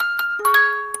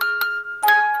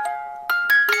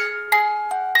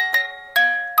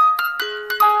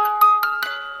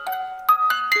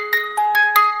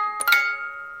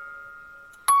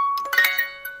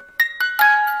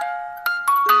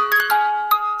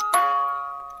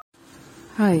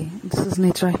Hi, this is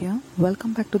Netra here.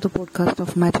 Welcome back to the podcast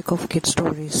of Magic of Kid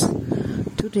Stories.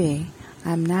 Today,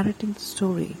 I am narrating the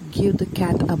story, Give the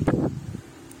Cat a Bone.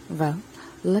 Well,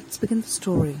 let's begin the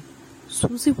story.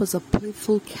 Susie was a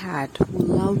playful cat who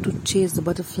loved to chase the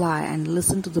butterfly and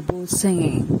listen to the birds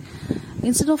singing.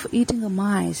 Instead of eating a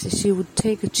mice, she would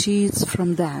take a cheese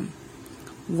from them.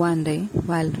 One day,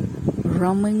 while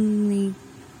rummaging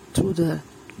through the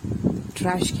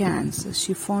trash cans,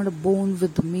 she found a bone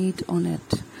with the meat on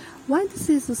it. "Why, this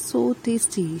is so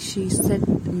tasty," she said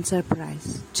in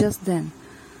surprise. Just then,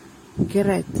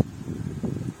 Gareth,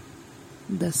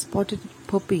 the spotted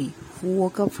puppy,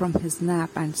 woke up from his nap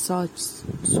and saw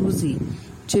Susie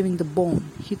chewing the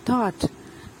bone. He thought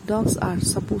dogs are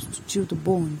supposed to chew the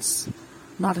bones,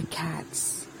 not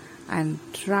cats, and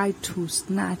tried to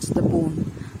snatch the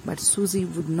bone, but Susie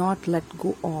would not let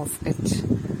go of it.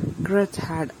 Gareth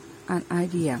had an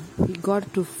idea. He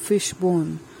got a fish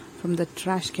bone from the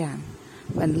trash can.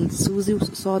 When Susie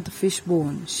saw the fish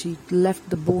bone, she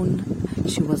left the bone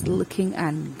she was licking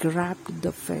and grabbed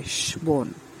the fish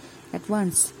bone. At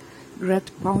once,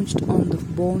 Gareth pounced on the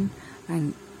bone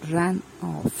and ran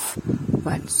off.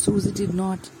 But Susie did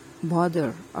not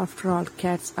bother. After all,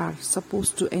 cats are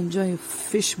supposed to enjoy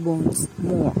fish bones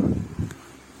more.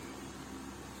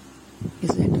 Is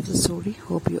the end of the story.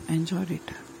 Hope you enjoyed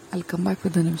it. I'll come back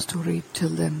with a new story. Till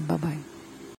then, bye-bye.